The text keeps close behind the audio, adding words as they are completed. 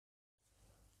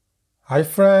Hi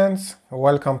friends,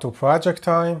 welcome to Project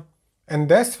Time. In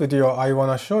this video I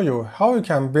want to show you how you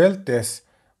can build this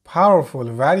powerful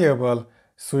variable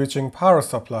switching power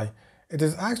supply. It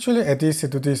is actually a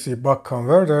DC to DC buck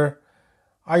converter.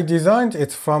 I designed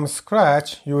it from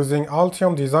scratch using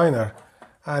Altium Designer,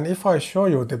 and if I show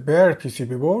you the bare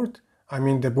PCB board, I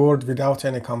mean the board without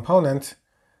any component,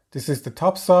 this is the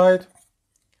top side,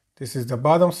 this is the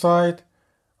bottom side.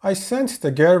 I sent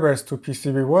the Gerbers to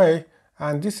PCBWay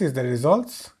and this is the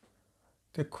results.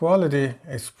 The quality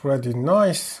is pretty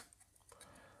nice.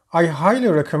 I highly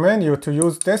recommend you to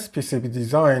use this PCB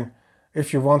design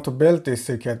if you want to build this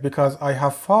circuit, because I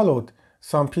have followed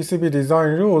some PCB design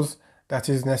rules that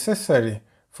is necessary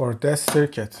for this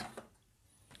circuit.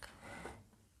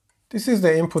 This is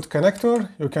the input connector.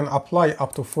 You can apply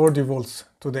up to 40 volts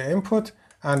to the input,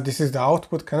 and this is the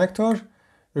output connector.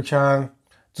 You can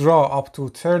draw up to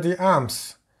 30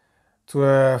 amps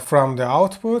from the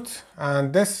output,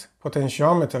 and this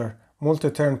potentiometer,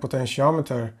 multi-turn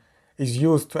potentiometer, is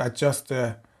used to adjust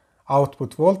the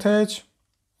output voltage.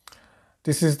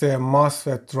 This is the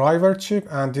MOSFET driver chip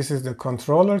and this is the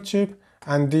controller chip,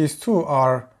 and these two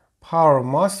are power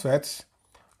MOSFETs.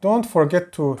 Don't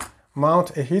forget to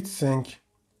mount a heatsink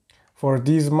for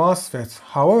these MOSFETs.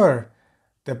 However,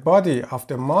 the body of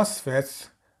the MOSFETs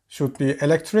should be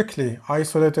electrically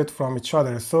isolated from each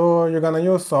other, so you're gonna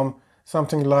use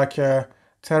something like a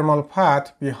thermal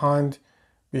pad behind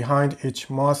each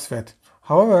MOSFET.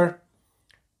 However,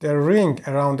 the ring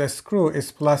around the screw is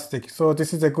plastic, so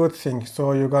this is a good thing.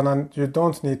 So you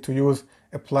don't need to use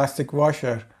a plastic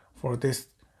washer for this.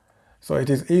 So it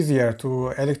is easier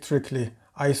to electrically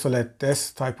isolate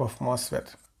this type of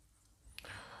MOSFET.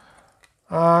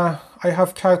 I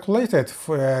have calculated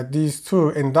for these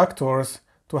two inductors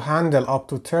to handle up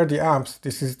to 30 amps.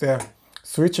 This is the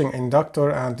switching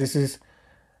inductor and this is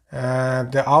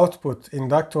the output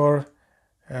inductor,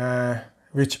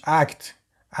 which acts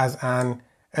as an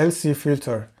LC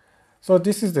filter. So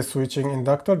this is the switching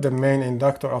inductor, the main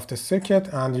inductor of the circuit,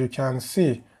 and you can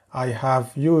see I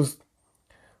have used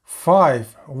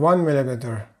 5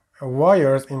 1mm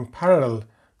wires in parallel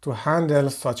to handle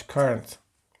such a current.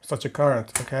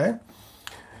 Okay,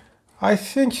 I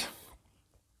think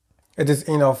it is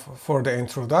enough for the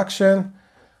introduction.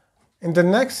 In the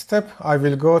next step, I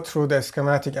will go through the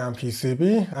schematic and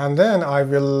PCB, and then I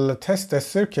will test the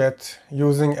circuit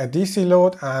using a DC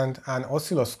load and an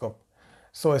oscilloscope.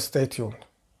 So stay tuned.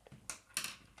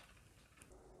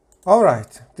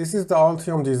 Alright, this is the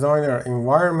Altium Designer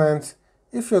environment.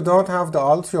 If you don't have the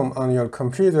Altium on your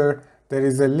computer, there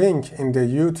is a link in the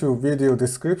YouTube video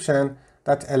description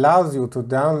that allows you to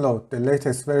download the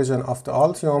latest version of the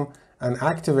Altium and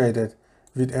activate it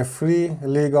with a free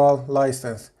legal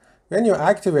license. When you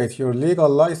activate your legal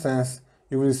license,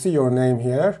 you will see your name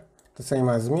here, the same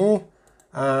as me,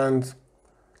 and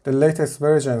the latest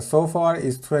version so far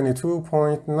is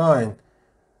 22.9.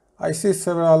 I see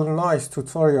several nice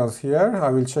tutorials here.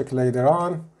 I will check later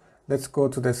on. Let's go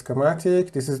to the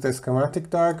schematic. This is the schematic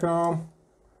diagram,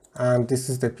 and this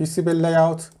is the PCB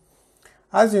layout.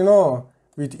 As you know,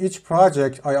 with each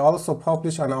project, I also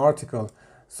publish an article.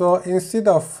 So instead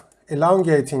of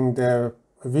elongating the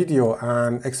video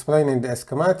and explaining the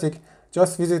schematic,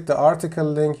 just visit the article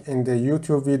link in the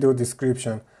YouTube video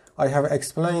description. I have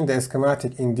explained the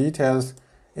schematic in details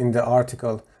in the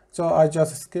article. So I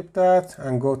just skip that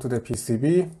and go to the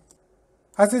PCB.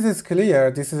 As it is clear,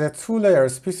 this is a 2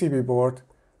 layers PCB board.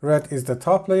 Red is the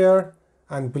top layer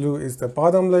and blue is the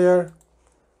bottom layer.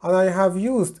 And I have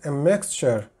used a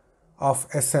mixture of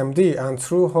SMD and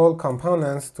through-hole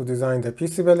components to design the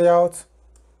PCB layout.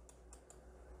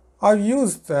 I've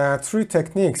used 3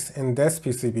 techniques in this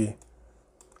PCB.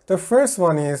 The first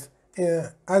one is,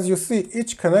 as you see,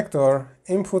 each connector,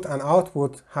 input and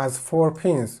output, has 4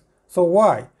 pins. So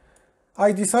why?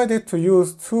 I decided to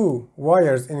use 2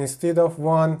 wires instead of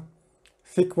 1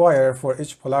 thick wire for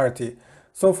each polarity.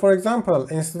 So for example,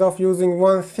 instead of using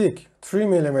 1 thick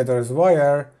 3mm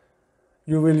wire,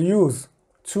 you will use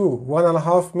 2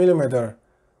 1.5mm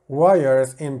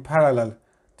wires in parallel.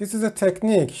 This is a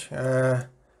technique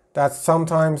that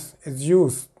sometimes is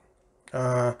used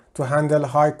to handle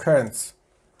high currents.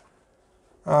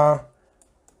 I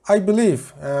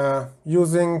believe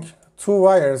using 2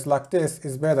 wires like this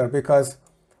is better, because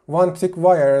one thick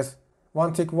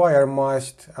wire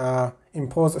might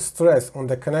impose stress on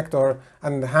the connector,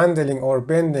 and handling or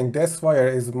bending this wire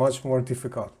is much more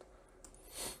difficult.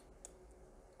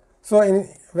 So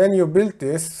when you build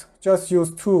this, just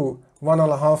use 2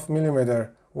 1.5mm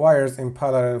wires in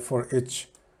parallel for each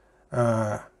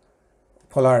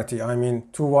polarity. I mean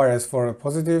 2 wires for a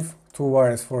positive 2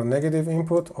 wires for negative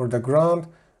input or the ground,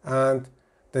 and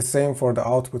the same for the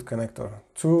output connector,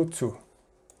 2, 2.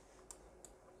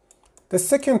 The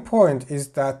second point is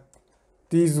that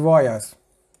these wires,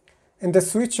 in the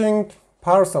switching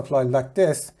power supply like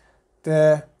this,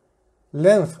 the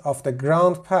length of the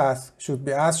ground path should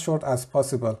be as short as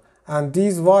possible, and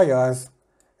these wires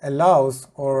allows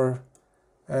or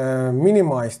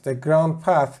minimize the ground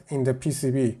path in the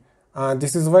PCB, and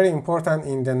this is very important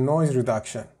in the noise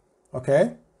reduction.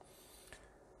 Okay.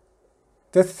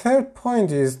 The third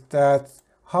point is that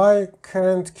high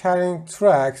current carrying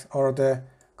tracks or the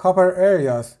copper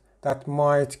areas that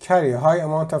might carry a high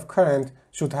amount of current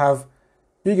should have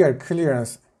bigger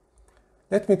clearance.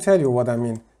 Let me tell you what I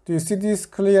mean. Do you see this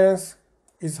clearance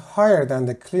is higher than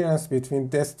the clearance between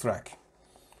this track?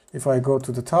 If I go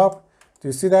to the top, do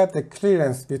you see that the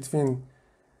clearance between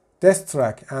this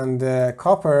track and the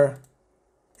copper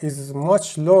is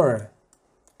much lower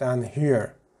than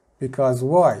here? Because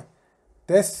why?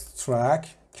 This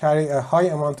track carry a high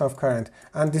amount of current,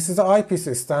 and this is the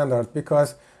IPC standard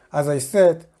because, as I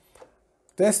said,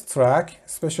 this track,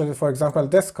 especially for example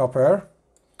this copper,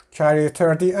 carry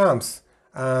 30 amps,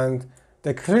 and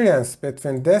the clearance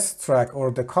between this track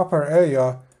or the copper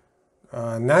area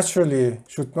naturally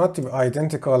should not be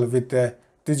identical with the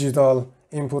digital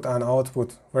input and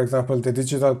output. For example, the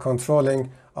digital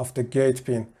controlling of the gate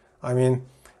pin, I mean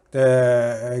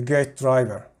the gate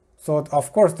driver. So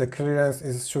of course the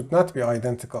clearance should not be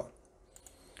identical.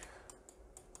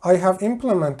 I have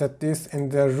implemented this in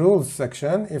the rules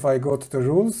section. If I go to the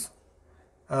rules,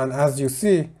 and as you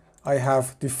see, I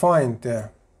have defined the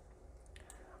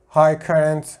high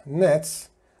current nets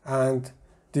and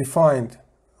defined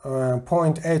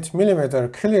 0.8 millimeter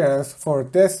clearance for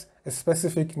this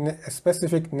specific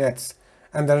nets,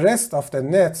 and the rest of the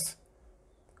nets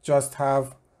just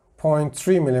have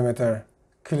 0.3 millimeter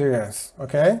clearance.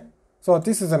 Okay, so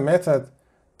this is a method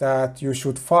that you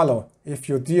should follow if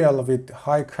you deal with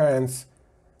high current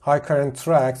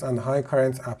tracks and high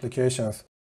current applications.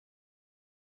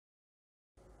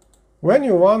 When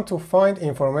you want to find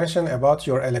information about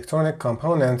your electronic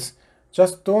components,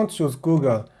 just don't use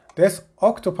Google. This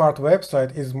Octopart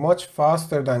website is much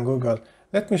faster than Google.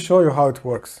 Let me show you how it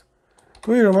works.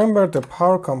 Do you remember the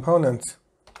power component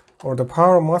or the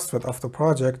power MOSFET of the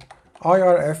project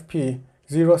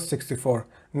IRFP064?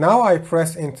 Now I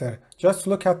press enter. Just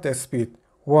look at the speed.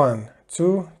 1,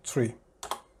 2, 3.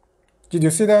 Did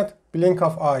you see that? Blink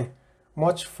of eye.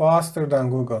 Much faster than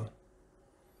Google.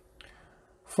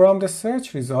 From the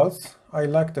search results, I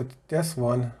like this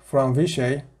one from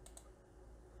Vishay.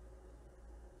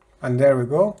 And there we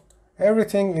go.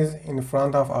 Everything is in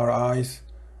front of our eyes.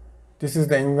 This is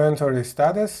the inventory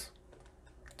status,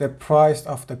 the price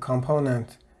of the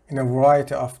component in a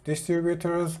variety of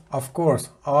distributors, of course,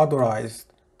 authorized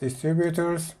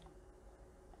distributors,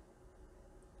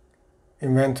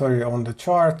 inventory on the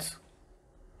chart,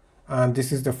 and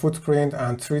this is the footprint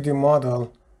and 3D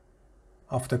model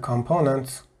of the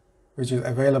components, which is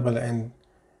available in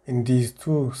these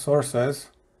two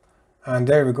sources. And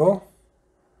there we go.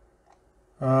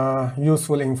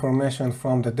 Useful information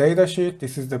from the datasheet.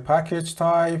 This is the package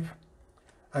type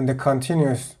and the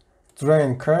continuous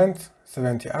drain current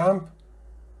 70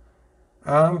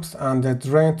 amps, and the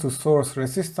drain to source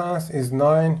resistance is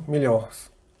 9 milliohms.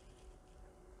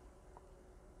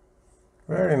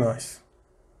 Very nice.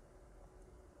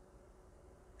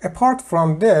 Apart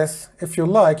from this, if you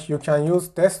like, you can use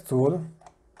this tool.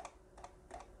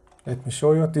 Let me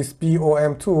show you. This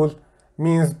BOM tool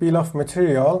means bill of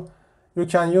material. You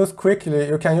can use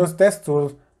this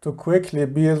tool to quickly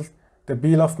build the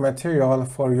bill of material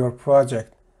for your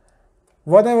project.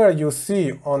 Whatever you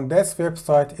see on this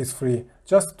website is free.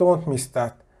 Just don't miss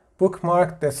that.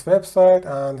 Bookmark this website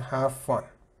and have fun.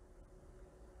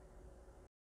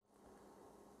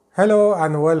 Hello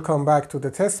and welcome back to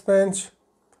the test bench.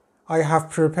 I have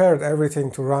prepared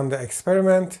everything to run the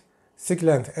experiment.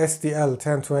 Siglent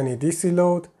SDL1020 DC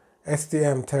load,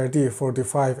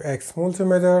 STM3045X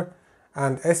multimeter,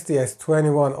 and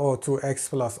SDS2102X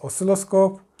Plus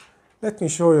oscilloscope. Let me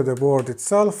show you the board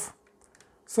itself.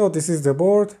 So this is the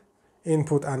board,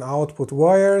 input and output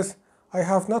wires. I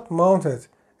have not mounted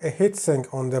a heatsink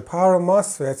on the power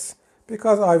MOSFETs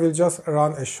because I will just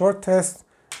run a short test,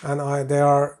 and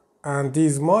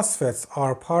these MOSFETs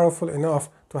are powerful enough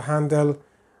to handle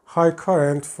high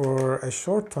current for a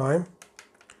short time.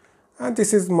 And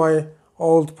this is my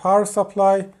old power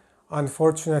supply.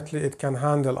 Unfortunately, it can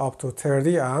handle up to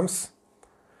 30 amps.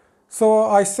 So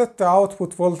I set the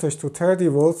output voltage to 30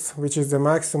 volts, which is the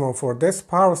maximum for this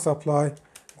power supply.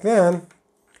 Then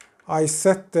I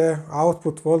set the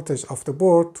output voltage of the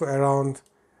board to around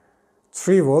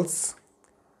 3 volts.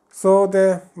 So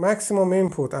the maximum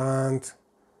input and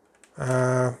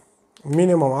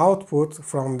minimum output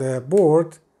from the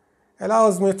board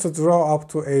allows me to draw up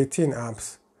to 18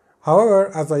 amps.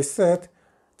 However, as I said,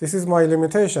 this is my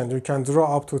limitation. You can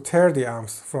draw up to 30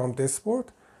 amps from this board.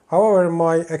 However,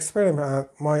 my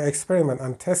experiment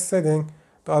and test setting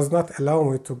does not allow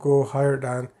me to go higher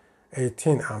than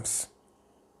 18 amps.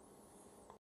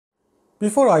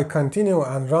 Before I continue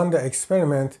and run the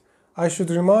experiment, I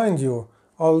should remind you,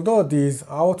 although these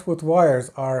output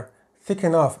wires are thick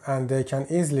enough and they can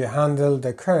easily handle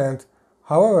the current,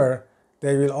 however,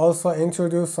 they will also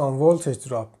introduce some voltage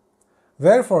drop.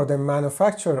 Therefore, the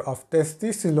manufacturer of this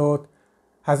DC load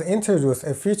has introduced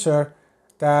a feature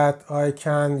that I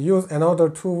can use another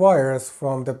 2 wires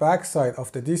from the back side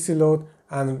of the DC load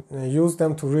and use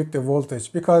them to read the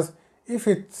voltage, because if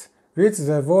it reads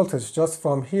the voltage just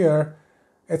from here,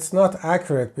 it's not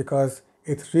accurate because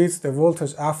it reads the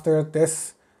voltage after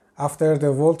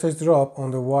the voltage drop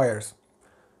on the wires.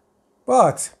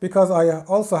 But because I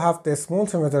also have this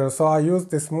multimeter, so I use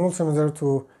this multimeter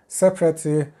to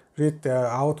separately read the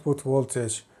output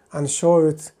voltage and show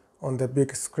it on the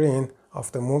big screen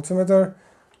of the multimeter.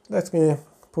 Let me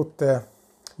put the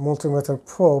multimeter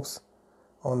probes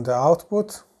on the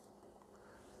output.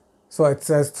 So it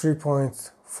says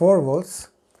 3.4 volts.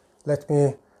 Let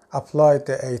me apply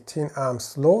the 18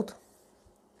 amps load.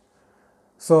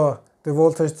 So the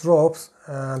voltage drops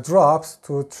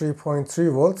to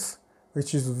 3.3 volts,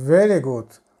 which is very good.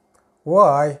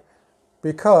 Why?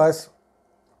 Because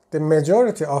the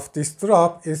majority of this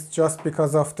drop is just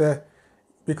because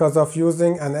of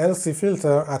using an LC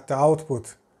filter at the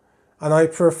output. And I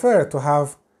prefer to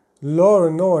have lower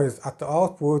noise at the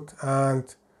output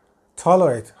and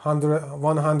tolerate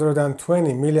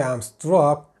 120 milliamps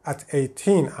drop at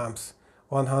 18 amps.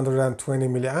 120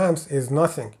 milliamps is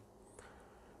nothing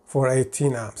for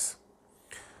 18 amps.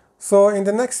 So in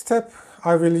the next step,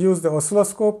 I will use the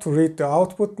oscilloscope to read the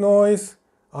output noise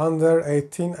under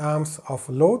 18 amps of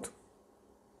load.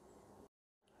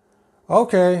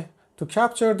 Okay, to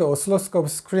capture the oscilloscope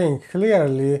screen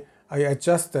clearly, I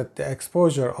adjusted the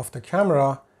exposure of the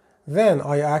camera. Then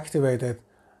I activated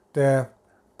the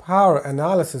power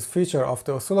analysis feature of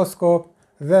the oscilloscope,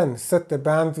 then set the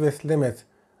bandwidth limit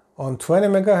on 20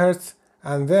 MHz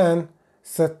and then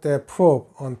set the probe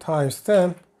on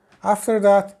 ×10. After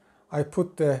that, I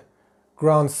put the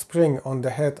ground spring on the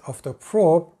head of the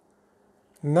probe.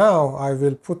 Now I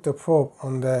will put the probe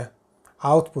on the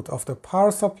output of the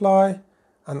power supply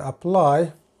and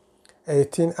apply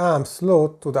 18 amps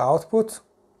load to the output.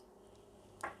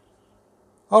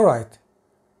 Alright,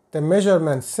 the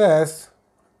measurement says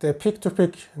the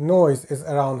peak-to-peak noise is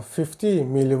around 50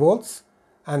 millivolts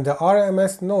and the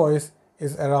RMS noise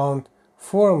is around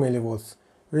 4 millivolts,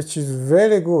 which is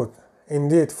very good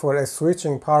indeed for a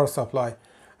switching power supply.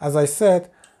 As I said,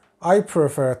 I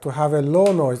prefer to have a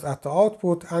low noise at the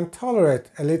output and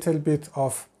tolerate a little bit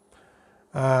of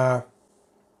a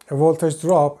voltage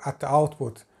drop at the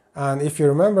output. And if you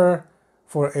remember,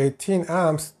 for 18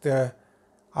 amps, the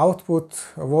output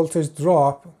voltage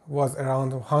drop was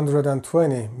around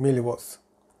 120 millivolts.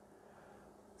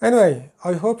 Anyway,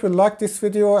 I hope you liked this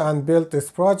video and build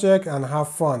this project and have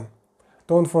fun.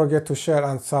 Don't forget to share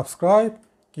and subscribe.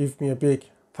 Give me a big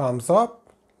thumbs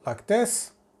up like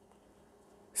this.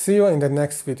 See you in the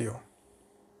next video.